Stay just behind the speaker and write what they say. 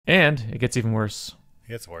And it gets even worse. It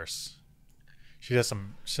gets worse. She does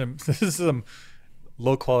some this is some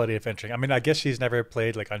low quality adventuring. I mean, I guess she's never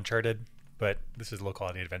played like Uncharted, but this is low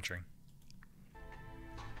quality adventuring.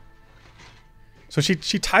 So she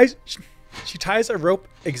ties a rope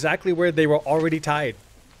exactly where they were already tied.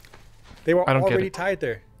 They were already tied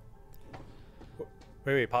there.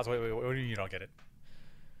 Wait, pause. Wait. What do you don't get it?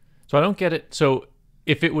 So I don't get it. So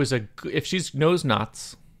if she knows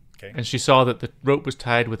knots, okay, and she saw that the rope was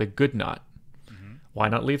tied with a good knot, why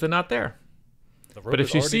not leave the knot there? But if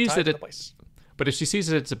she sees that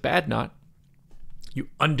it's a bad knot, you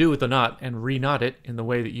undo the knot and re-knot it in the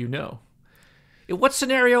way that you know. In what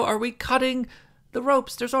scenario are we cutting the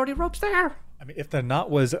ropes? There's already ropes there. I mean, if the knot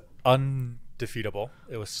was undefeatable,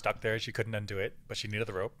 it was stuck there, she couldn't undo it, but she needed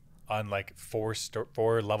the rope on like four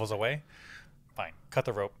levels away, fine. Cut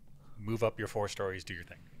the rope, move up your 4 stories, do your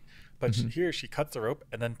thing. But here she cuts the rope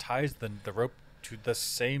and then ties the rope to the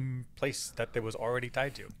same place that it was already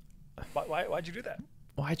tied to. Why'd you do that?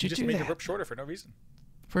 Why'd you do that? You just made the rope shorter for no reason.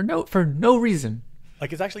 For no reason.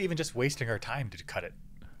 Like, it's actually even just wasting her time to cut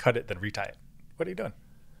it, then retie it. What are you doing?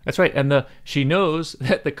 That's right. And she knows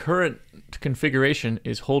that the current configuration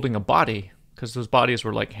is holding a body, because those bodies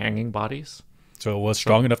were like hanging bodies. So it was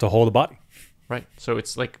strong enough to hold a body. Right. So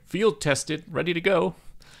it's like field tested, ready to go.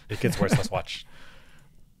 It gets worse. Let's watch.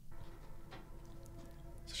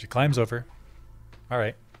 So she climbs over. All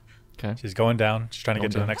right. Okay. She's going down. She's trying to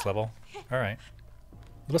get to the next level. All right.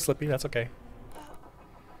 A little slippy. That's okay.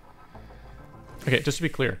 Okay, just to be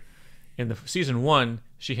clear, in the season 1,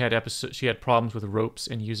 she had problems with ropes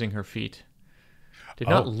and using her feet. Did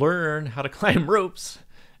not learn how to climb ropes,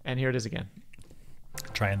 and here it is again.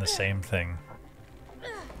 Trying the same thing.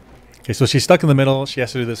 Okay, so she's stuck in the middle. She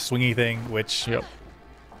has to do this swingy thing, which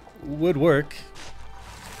would work.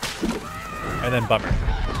 And then bummer.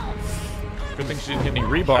 Good thing she didn't hit any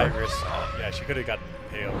rebar. Yeah, she could have gotten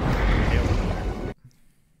hail.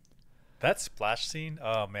 That splash scene,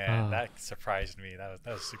 oh man, that surprised me. That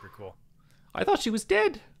was super cool. I thought she was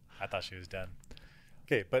dead. I thought she was dead.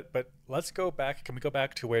 Okay, but let's go back. Can we go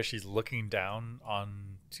back to where she's looking down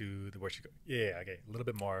onto where she goes? Yeah, okay, a little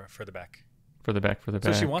bit more further back. Further back.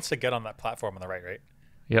 So she wants to get on that platform on the right?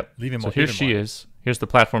 Yep. Here she is. Here's the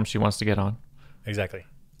platform she wants to get on. Exactly.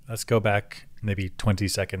 Let's go back maybe 20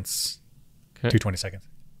 seconds. Okay. 20 seconds.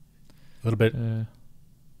 A little bit.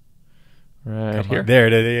 Right here. There.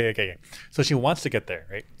 Okay. So she wants to get there,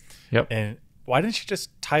 right? Yep. And why didn't she just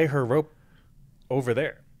tie her rope over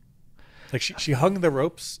there? Like she hung the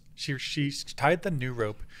ropes. She tied the new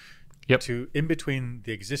rope to in between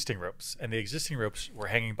the existing ropes, and the existing ropes were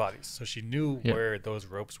hanging bodies. So she knew where those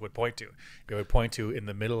ropes would point to. It would point to in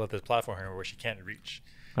the middle of this platform here where she can't reach.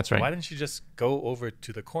 That's right. Why didn't she just go over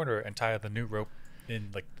to the corner and tie the new rope in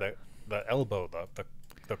like the elbow,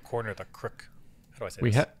 the corner, the crook? How do I say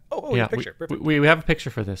this? We have a picture. We have a picture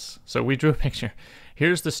for this. So we drew a picture.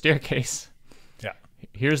 Here's the staircase. Yeah.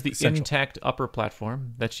 Here's the intact upper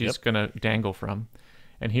platform that she's going to dangle from.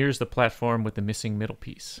 And here's the platform with the missing middle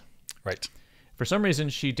piece. Right. For some reason,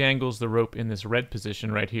 she dangles the rope in this red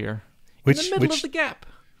position right here. In the middle of the gap.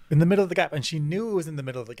 In the middle of the gap. And she knew it was in the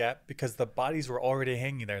middle of the gap because the bodies were already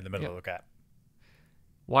hanging there in the middle of the gap.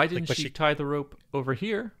 Why didn't she tie the rope over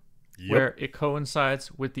here where it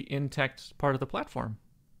coincides with the intact part of the platform?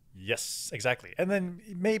 Yes, exactly. And then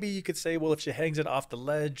maybe you could say, well, if she hangs it off the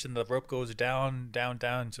ledge and the rope goes down,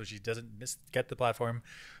 so she doesn't get the platform.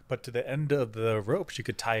 But to the end of the rope, she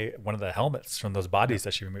could tie one of the helmets from those bodies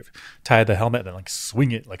that she removed. Tie the helmet and then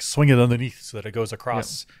swing it underneath so that it goes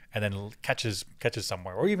across and then catches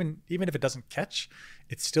somewhere. Or even if it doesn't catch,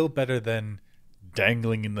 it's still better than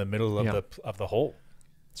dangling in the middle of the hole.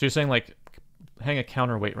 So you're saying like hang a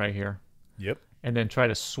counterweight right here. Yep. And then try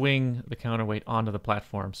to swing the counterweight onto the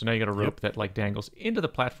platform. So now you got a rope that like dangles into the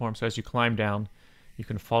platform. So as you climb down, you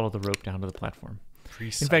can follow the rope down to the platform.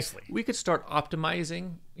 Precisely. In fact, we could start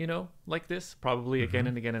optimizing, like this, probably again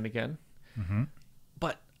and again and again.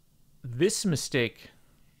 But this mistake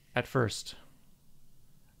at first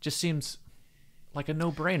just seems like a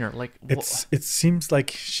no-brainer. Like it seems like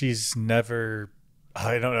she's never.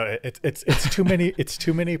 I don't know. It's too many. It's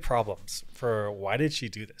too many problems for why did she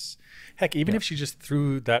do this? Heck, even if she just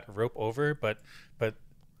threw that rope over, but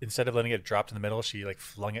instead of letting it drop in the middle, she like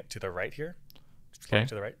flung it to the right here. To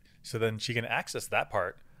the right. So then she can access that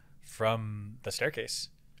part from the staircase.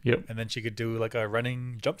 Yep. And then she could do like a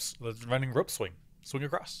running rope swing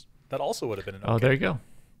across. That also would have been an okay. Oh, there you go.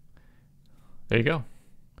 There you go.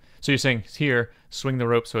 So you're saying here, swing the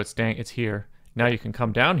rope so it's here. Now you can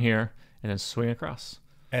come down here and then swing across.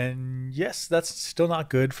 And yes, that's still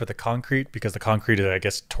not good for the concrete because the concrete, I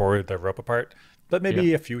guess, tore the rope apart. but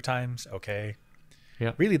maybe a few times. Okay.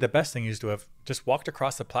 Yeah. Really, the best thing is to have just walked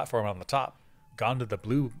across the platform on the top, gone to the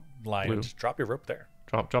blue line, and just drop your rope there.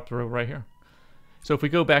 Drop the rope right here. So if we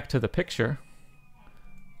go back to the picture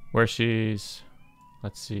where she's,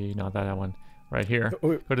 let's see, not that one, right here.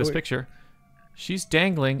 Go to this picture. She's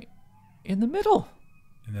dangling in the middle.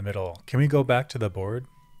 In the middle. Can we go back to the board?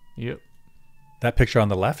 Yep. That picture on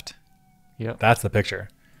the left? Yep. That's the picture.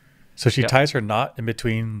 So she ties her knot in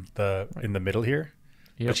between in the middle here.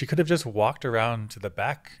 Yep. But she could have just walked around to the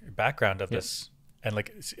background of this and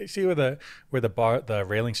like see where the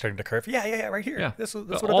railing's starting to curve. Yeah, right here. Yeah. This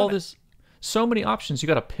what all this. So many options. You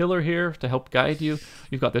got a pillar here to help guide you.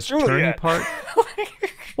 You've got this turning part.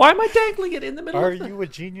 Why am I dangling it in the middle? Are you a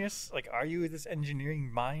genius? Like, are you this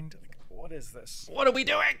engineering mind? Like, what is this? What are we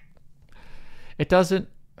doing? It doesn't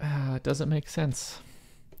make sense.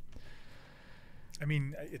 I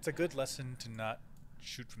mean, it's a good lesson to not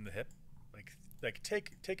shoot from the hip. Like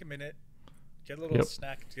take a minute, get a little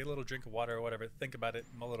snack, get a little drink of water or whatever. Think about it,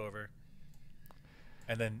 mull it over,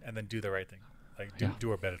 and then do the right thing. Like do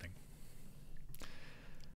our better thing.